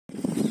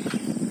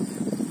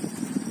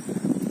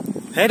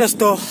Hey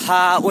dosto,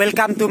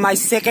 welcome to my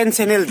second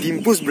channel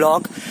Dimpu's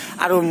blog.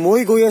 Aru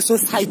moi goi asu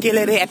cycle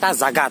ere eta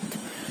jagat.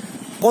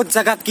 Kot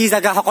jagat ki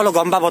jaga hokolo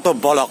gom paboto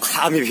bolok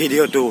ami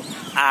video tu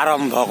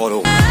arambho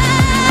koru.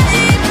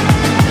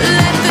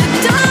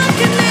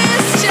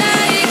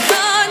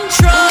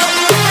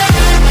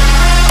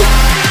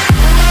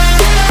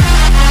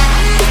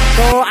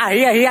 তো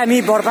আহি আমি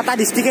বৰপাতা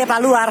ডিস্ট্ৰিক্টে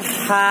পালো আৰু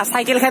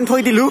সাইকেলখন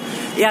থৈ দিলো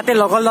ইয়াতে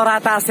লগৰ লৰা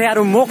এটা আছে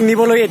আৰু মোক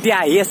নিবলৈ এতিয়া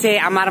আহি আছে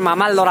আমাৰ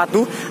মামাৰ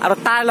লৰাটো আৰু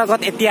তাৰ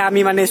লগত এতিয়া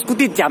আমি মানে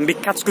স্কুটিত যাম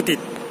বিখ্যাত স্কুটিত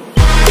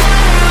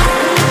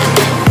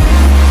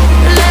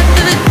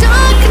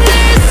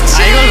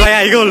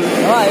আহি গল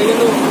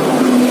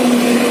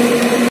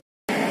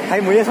ভাই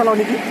ময়ে চলাও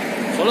নেকি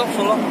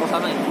চলক কথা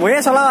নাই ময়ে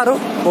চলাও আৰু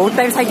বহুত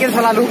টাইম সাইকেল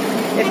চলালো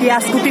এতিয়া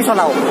স্কুটি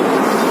চলাও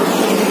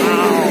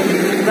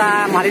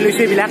মাৰি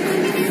লৈছো এইবিলাক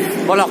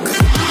বলক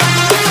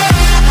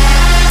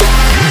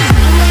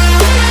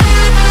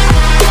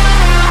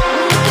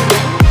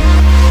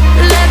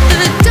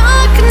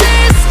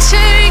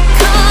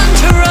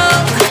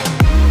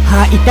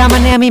ইটা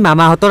মানে আমি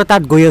মামাহতৰ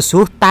তাত গৈ আছো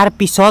তাৰ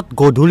পিছত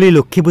গধূলি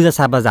লক্ষ্মী পূজা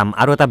চাবা যাম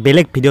আৰু এটা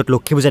বেলেগ ভিডিঅ'ত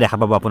লক্ষ্মী পূজা দেখা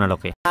পাব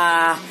আপোনালোকে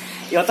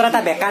ইহঁতৰ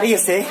এটা বেকাৰী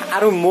আছে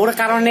আৰু মোৰ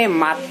কাৰণে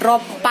মাত্ৰ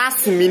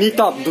 5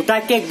 মিনিটত দুটা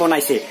কেক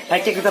বনাইছে ভাই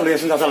কেক দুটা লৈ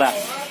আছো দাদা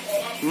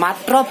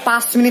মাত্ৰ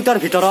 5 মিনিটৰ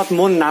ভিতৰত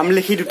মোৰ নাম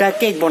লিখি দুটা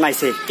কেক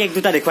বনাইছে কেক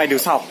দুটা দেখুৱাই দিও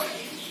চাওক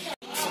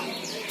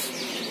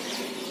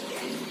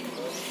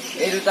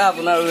এই দুটা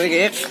আপোনাৰ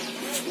কেক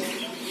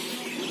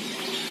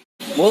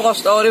বহু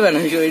কষ্ট কৰি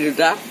বনাইছো এই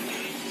দুটা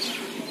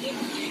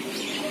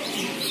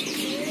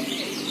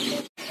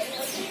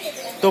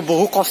তো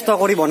বহু কষ্ট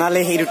কৰি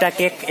বনালে এই দুটা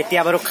কেক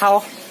এতিয়া বাৰু খাও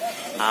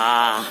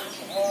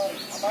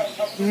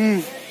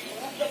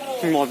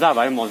মজা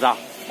ভাই মজা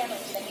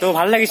তো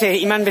ভাল লাগিছে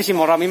ইমান বেছি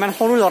মৰম ইমান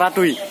সৰু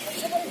লৰাটোই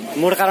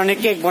মোৰ কাৰণে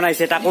কেক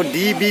বনাইছে তাকো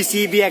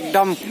DBCB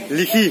একদম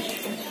লিখি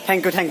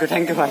থ্যাংক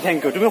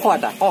ইউ তুমি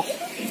খোৱাটা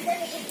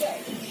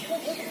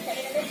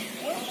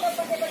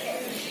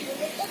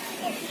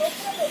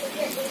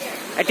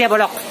এতিয়া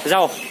বলক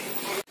যাও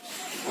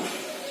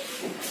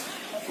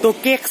তো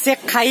কেক চেক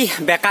খাই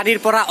বেকাৰীৰ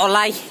পৰা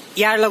ওলাই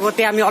ইয়াৰ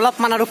লগতে আমি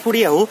অলপমান আৰু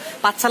ফুৰি আহো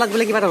পাঠশালাত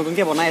বোলে কিবা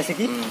নতুনকে বনাই আছে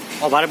কি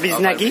অভাৰব্ৰিজ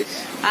না কি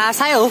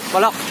চাই আহো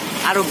বলক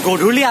আৰু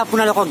গধূলি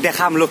আপোনালোকক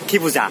দেখাম লক্ষ্মী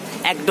পূজা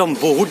একদম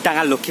বহুত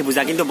ডাঙৰ লক্ষ্মী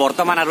পূজা কিন্তু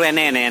বৰ্তমান আৰু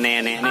এনে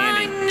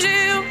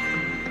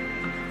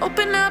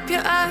Open up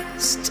your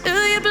eyes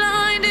till you're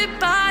blinded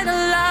by the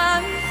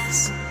lies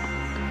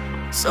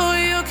so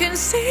you can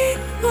see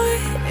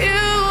what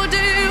you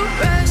do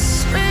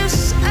restless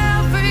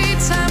every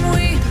time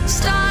we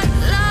start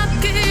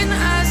looking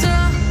as a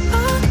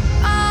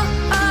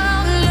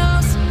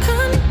lost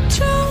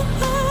control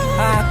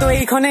তো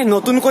এইখনে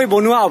নতুনকৈ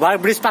বনোৱা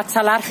অভাৰব্ৰিজ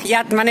পাঠশালাৰ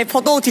ইয়াত মানে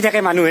ফটো উঠি থাকে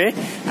মানুহে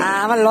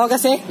আমাৰ লগ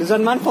আছে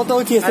দুজনমান ফটো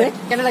উঠি আছে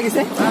কেনে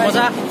লাগিছে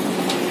মজা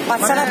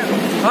পাঠশালাত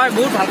হয়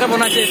বহুত ভালকে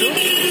বনাইছে এইটো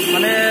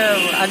মানে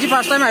আজি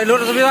ফাৰ্ষ্ট টাইম আহিলো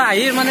তথাপিও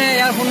আহি মানে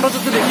ইয়াৰ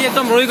সৌন্দৰ্যটো দেখি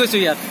একদম ৰৈ গৈছো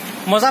ইয়াত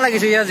মজা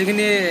লাগিছে ইয়াৰ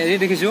যিখিনি হেৰি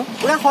দেখিছো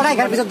পুৰা সৰাই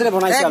ঘৰ পিছত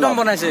বনাইছে একদম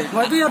বনাইছে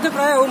মইতো ইয়াতে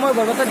প্ৰায় মই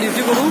বৰপাতা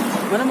ডিউটি কৰো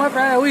মানে মই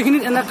প্ৰায়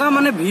এইখিনিত এনেকা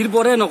মানে ভিৰ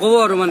পৰে নকব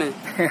আৰু মানে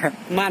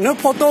মানুহ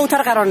ফটো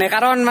উঠাৰ কাৰণে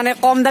কাৰণ মানে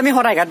কম দামী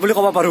সৰাই ঘাট বুলি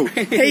ক'ব পাৰো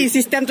সেই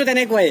চিষ্টেমটো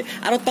তেনেকুৱাই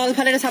আৰু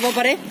তলফালে চাব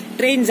পাৰে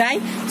ট্ৰেইন যায়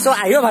চ'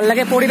 আহিও ভাল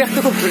লাগে পৰিৱেশটো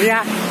খুব ধুনীয়া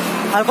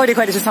ভালকৈ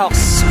দেখুৱাই দিছো চাওক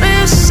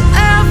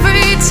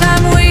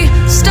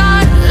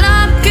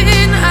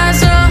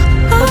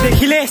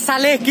দেখিলে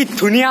চালে কি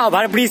ধুনীয়া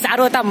অভাৰব্ৰিজ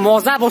আৰু এটা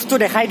মজা বস্তু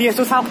দেখাই দি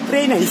আছো চাওক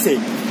ট্ৰেইন আহিছে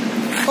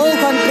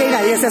ওখন ট্ৰেইন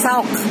আহি আছে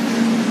চাওক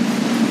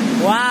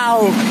ৱাও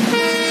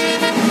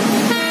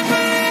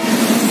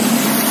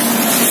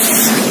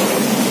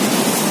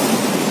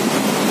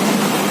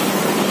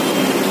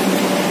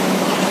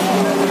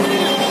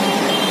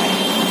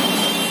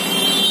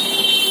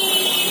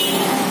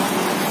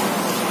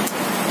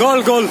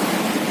গল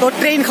তো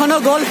ট্ৰেইনখনো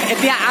গল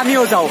এতিয়া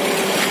আমিও যাও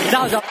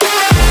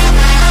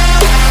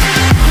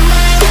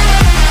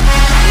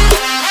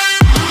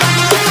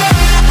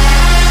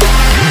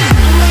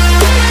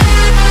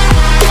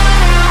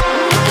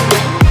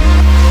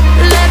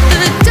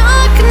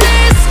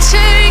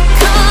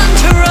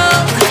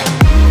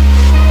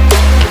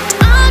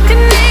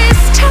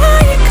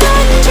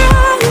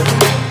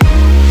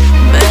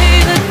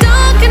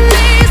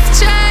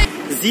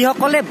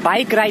যিসকলে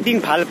বাইক ৰাইডিং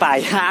ভাল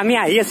পায় আমি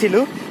আহি আছিলো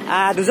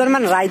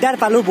দুজনমান ৰাইডাৰ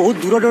পালো বহুত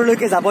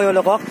দূৰলৈকে যাব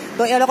এওঁলোকক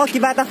তো এওঁলোকক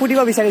কিবা এটা সুধিব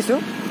বিচাৰিছো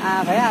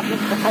भैया आप लोग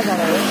कहाँ जा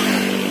रहे हो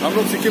हम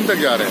लोग सिक्किम तक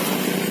जा रहे हैं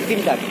सिक्किम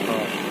तक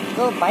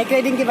तो बाइक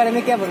राइडिंग के बारे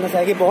में क्या बोलना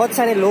चाहिए बहुत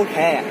सारे लोग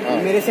हैं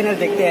मेरे चैनल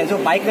देखते हैं जो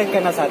बाइक राइड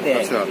करना चाहते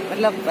हैं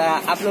मतलब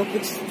आप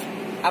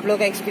लोग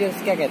का एक्सपीरियंस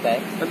क्या कहता है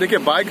देखिए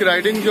बाइक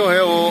राइडिंग जो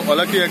है वो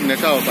अलग ही एक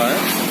नशा होता है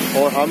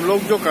और हम लोग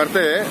जो करते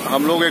हैं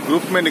हम लोग एक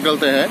ग्रुप में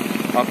निकलते हैं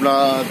अपना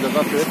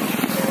जगह पे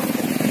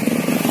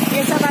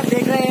ये सब आप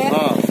देख रहे हैं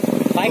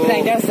बाइक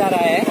राइडर्स जा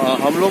रहा है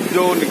हम लोग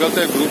जो निकलते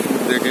हैं ग्रुप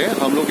देखे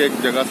हम लोग एक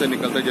जगह से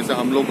निकलते हैं जैसे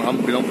हम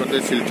बिलोंग करते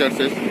हैं सिलचर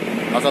से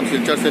असम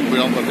सिलचर से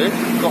बिलोंग करते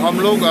हैं तो हम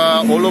लोग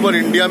ऑल ओवर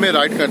इंडिया में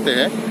राइड करते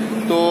हैं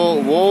तो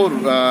वो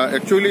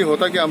एक्चुअली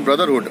होता कि हम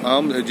ब्रदरहुड,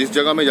 हम जिस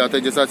जगह में जाते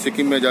हैं, जैसा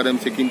सिक्किम में जा रहे हैं,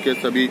 हम सिक्किम के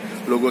सभी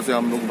लोगों से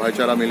हम लोग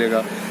भाईचारा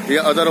मिलेगा,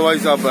 या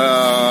अदरवाइज आप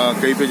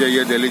कहीं पे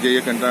जाइए, दिल्ली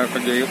जाइए,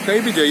 कर्नाटक जाइए,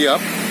 कहीं भी जाइए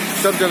आप,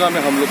 सब जगह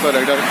में हम लोग का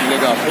राइडर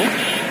मिलेगा आपको।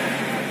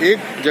 एक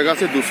जगह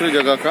से दूसरे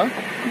जगह का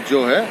जो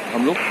है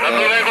हम लोग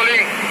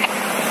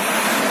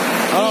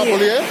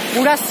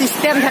পুৰা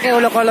চিষ্টেম থাকে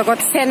ওলোকৰ লগত,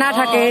 সেনা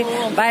থাকে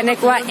বা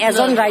এনেকুৱা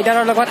এজন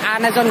ৰাইডাৰৰ লগত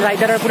আন এজন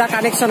ৰাইডাৰৰ পুৰা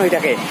কানেকশ্যন হৈ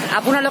থাকে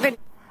আপোনালোকে।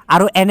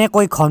 আৰু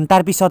এনেকৈ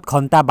ঘণ্টাৰ পিছত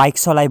ঘণ্টা বাইক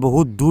চলাই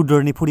বহুত দূৰ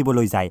দূৰণি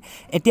ফুৰিবলৈ যায়।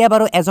 এতিয়া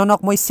বাৰু এজনক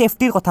মই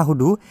ছেফটিৰ কথা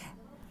সুধোঁ,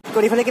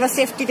 কৰি ফেলে কিবা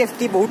ছেফটি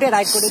টেফটি বহুতে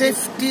ৰাইড কৰে।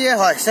 ছেফটিয়ে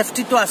হয়,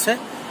 ছেফটিটো আছে।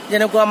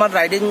 যেনেকুৱা আমাৰ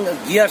ৰাইডিং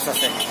গিয়াৰ্ছ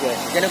আছে,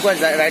 যেনেকুৱা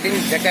ৰাইডিং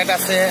জেকেট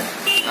আছে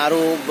আৰু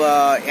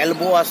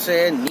এলবো আছে,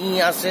 নি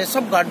আছে,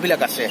 চব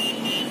গাৰ্ডবিলাক আছে।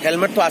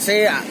 হেলমেটটো আছে,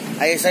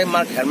 ISI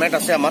মাৰ্ক হেলমেট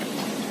আছে আমাৰ।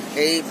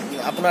 এই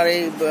আপোনাৰ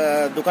এই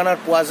দোকানত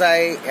পোৱা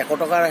যায় 100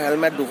 টকাৰ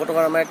হেলমেট, 200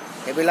 টকাৰ হেলমেট,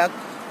 এইবিলাক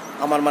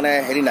আমাৰ মানে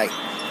হেৰি নাই।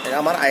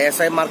 আমাৰ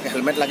ISI মাৰ্ক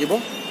হেলমেট লাগিব।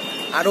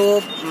 আৰু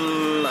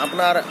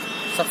আপোনাৰ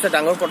চবচে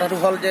ডাঙৰ কথাটো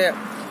হ'ল যে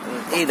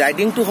এই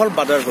ৰাইডিংটো হ'ল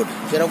ব্ৰাদাৰহুড।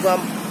 যেনেকুৱা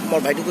মোৰ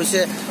ভাইটি কৈছে,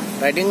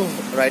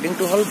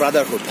 ৰাইডিংটো হ'ল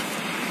ব্ৰাদাৰহুড।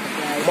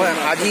 মই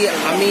আজি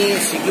আমি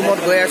ছিকিমত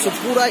গৈ আছোঁ,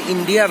 পুৰা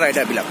ইণ্ডিয়াৰ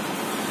ৰাইডাৰবিলাক।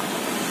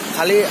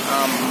 খালি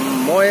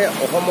মই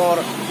অসমৰ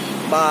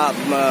বা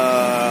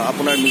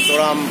আপোনাৰ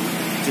মিজোৰাম,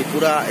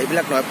 ত্ৰিপুৰা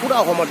এইবিলাক নহয়, পুৰা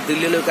অসমত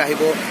দিল্লীলৈকে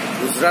আহিব,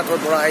 গুজৰাটৰ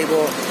পৰা আহিব,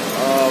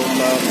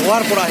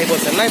 গোৱাৰ পৰা আহিব,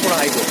 চেন্নাইৰ পৰা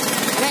আহিব।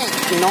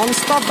 নন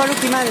ষ্টপ বাৰু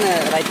কিমান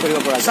ৰাইড কৰিব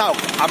পৰা? চাওক,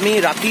 আমি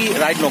ৰাতি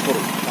ৰাইড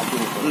নকৰোঁ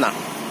না,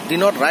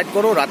 দিনত ৰাইড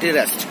কৰোঁ, ৰাতি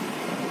ৰেষ্ট।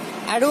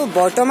 আৰু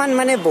বৰ্তমান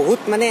মানে বহুত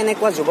মানে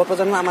এনেকুৱা যুৱ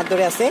প্ৰজন্ম আমাৰ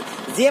দৰে আছে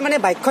যিয়ে মানে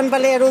বাইকখন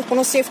পালে আৰু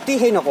কোনো ছেফটি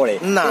হেৰি নকৰে।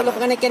 তেওঁলোকৰ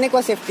কাৰণে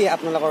কেনেকুৱা ছেফটি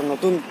আপোনালোকৰ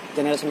নতুন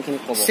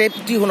জেনেৰেশ্যনখিনিক ক'ব?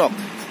 ছেফটি শুনক,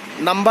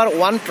 নাম্বাৰ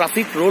 1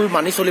 ট্ৰাফিক ৰুল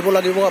মানি চলিব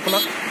লাগিব।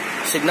 আপোনাক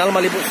ছিগনেল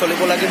মাৰিব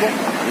চলিব লাগিব,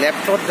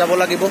 লেফ্টত যাব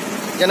লাগিব।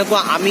 যেনেকুৱা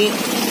আমি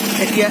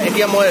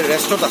এতিয়া মই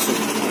ৰেষ্টত আছোঁ,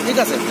 ঠিক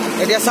আছে।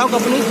 এতিয়া চাওক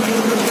আপুনি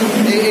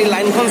এই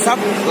লাইনখন চাওক,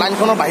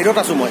 লাইনখনৰ বাহিৰত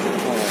আছোঁ মই,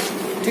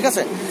 ঠিক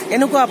আছে।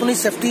 এনেকুৱা আপুনি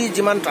ছেফটি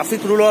যিমান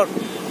ট্ৰাফিক ৰুলৰ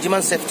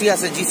যিমান ছেফটি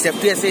আছে, যি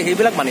ছেফটি আছে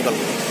সেইবিলাক মানিব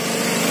লাগিব।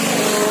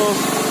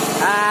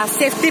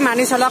 ছেফটি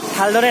মানি চলক,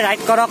 ভালদৰে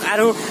ৰাইড কৰক।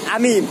 আৰু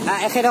আমি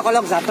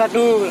এখেতসকলক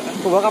যাত্ৰাটো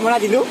শুভকামনা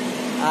দিলোঁ।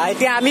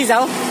 এতিয়া আমি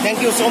যাওঁ। Thank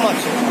you so' much,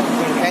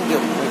 thank U.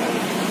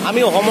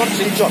 আমি অসমৰ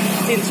শিলচৰ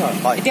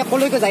হয়। এতিয়া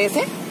ক'লৈকে যাই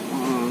আছে?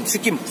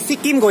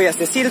 ছিকিম গৈ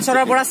আছে,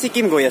 শিলচৰৰ পৰা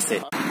ছিকিম গৈ আছে।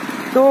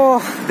 তো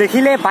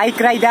দেখিলে bike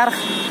rider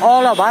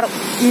all over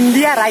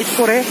India ride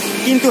কৰে,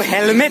 কিন্তু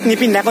হেলমেট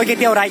নিপিন্ধাকৈ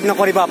কেতিয়াও ৰাইড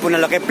নকৰিব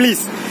আপোনালোকে প্লিজ।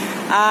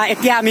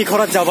 এতিয়া আমি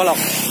ঘৰত যাব লওক।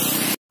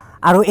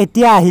 আৰু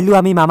এতিয়া আহিলোঁ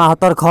আমি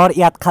মামাহঁতৰ ঘৰ।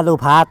 ইয়াত খালোঁ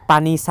ভাত,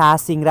 পানী, চাহ,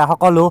 চিংৰা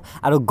সকলো।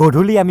 আৰু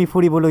গধূলি আমি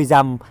ফুৰিবলৈ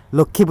যাম,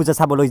 লক্ষী পূজা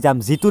চাবলৈ যাম,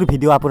 যিটোৰ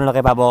ভিডিঅ'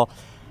 আপোনালোকে পাব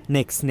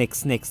নেক্সট